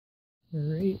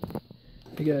Alright,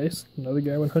 hey guys, another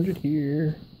Guy 100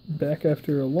 here, back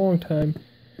after a long time.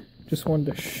 Just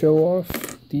wanted to show off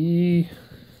the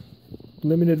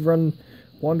limited run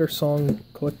Wandersong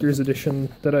Collectors Edition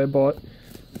that I bought.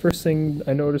 First thing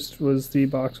I noticed was the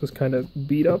box was kind of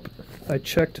beat up. I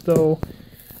checked though,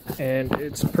 and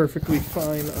it's perfectly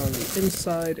fine on the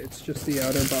inside. It's just the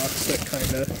outer box that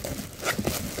kind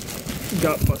of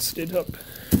got busted up.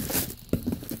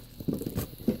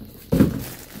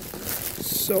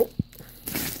 So,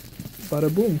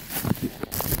 bada boom.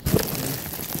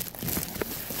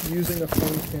 Using a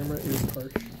phone camera is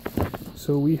harsh.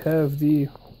 So we have the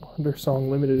Wandersong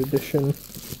Limited Edition,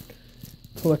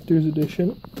 Collector's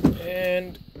Edition,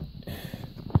 and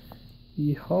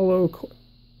the hollow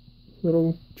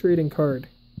little trading card.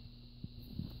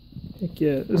 Heck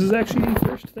yeah, this is actually the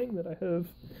first thing that I have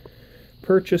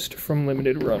purchased from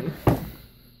Limited Run.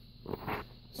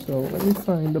 So let me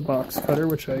find a box cutter,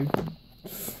 which I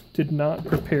did not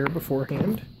prepare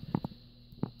beforehand,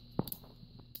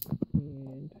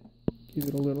 and give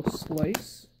it a little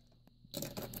slice.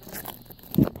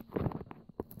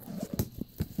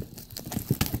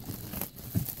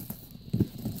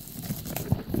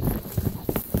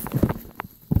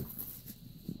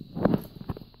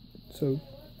 So,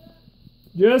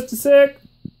 just a sec!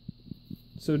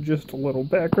 So just a little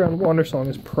background, Wandersong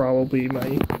is probably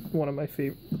one of my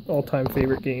all-time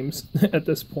favorite games at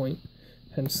this point.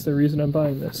 Hence the reason I'm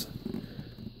buying this.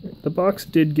 The box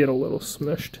did get a little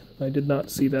smushed. I did not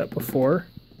see that before.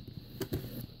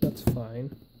 That's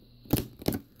fine.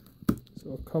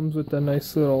 So it comes with a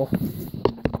nice little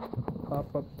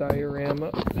pop-up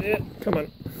diorama. Come on.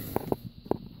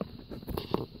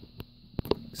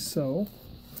 So,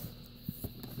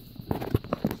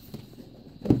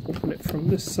 open it from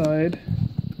this side.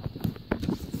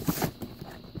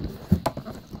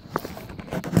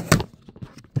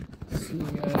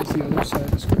 As the other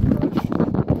side is crushed.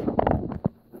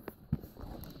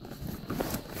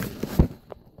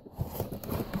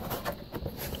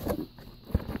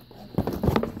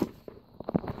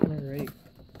 Alright,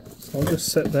 so I'll just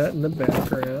set that in the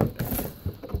background.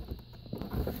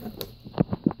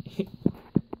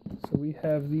 So we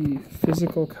have the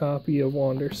physical copy of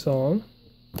Wandersong.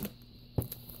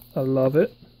 I love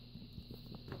it.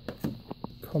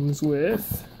 Comes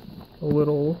with a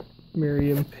little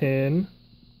Miriam pin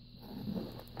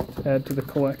to add to the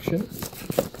collection.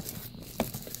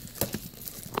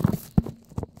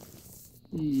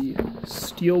 The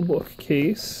steelbook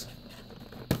case.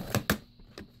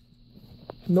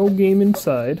 No game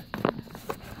inside.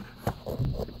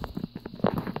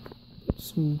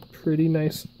 Some pretty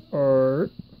nice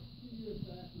art.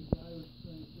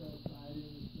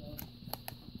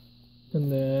 And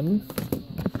then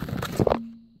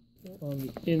on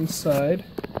the inside,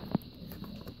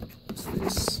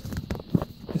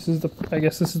 this is I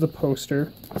guess this is the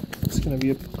poster. It's gonna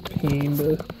be a pain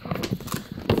to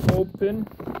open.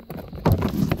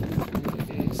 Give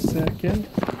me a second.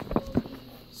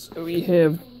 So we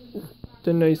have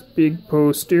the nice big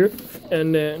poster,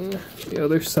 and then the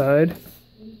other side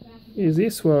is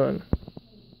this one.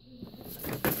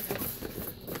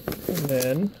 And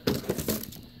then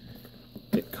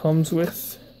it comes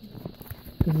with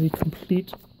the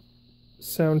complete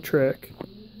soundtrack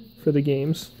for the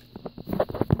games.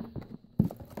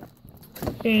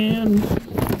 And,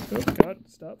 oh god,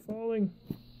 stop falling.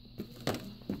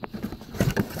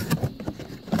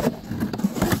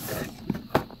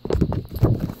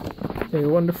 A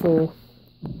wonderful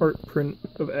art print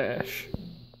of Ash.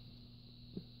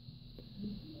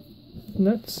 And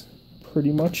that's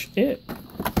pretty much it.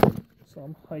 So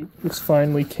I'm hyped this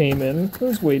finally came in. I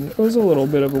was waiting. It was a little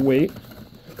bit of a wait.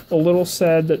 A little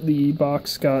sad that the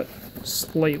box got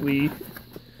slightly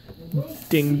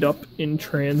dinged up in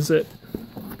transit.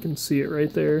 You can see it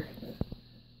right there.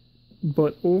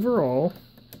 But overall,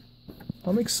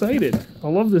 I'm excited. I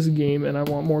love this game and I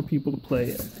want more people to play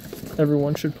it.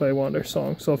 Everyone should play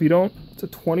Wandersong. So if you don't, it's a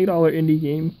 $20 indie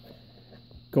game.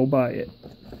 Go buy it.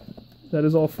 That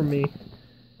is all from me.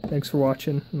 Thanks for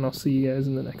watching, and I'll see you guys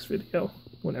in the next video,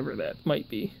 whenever that might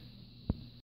be.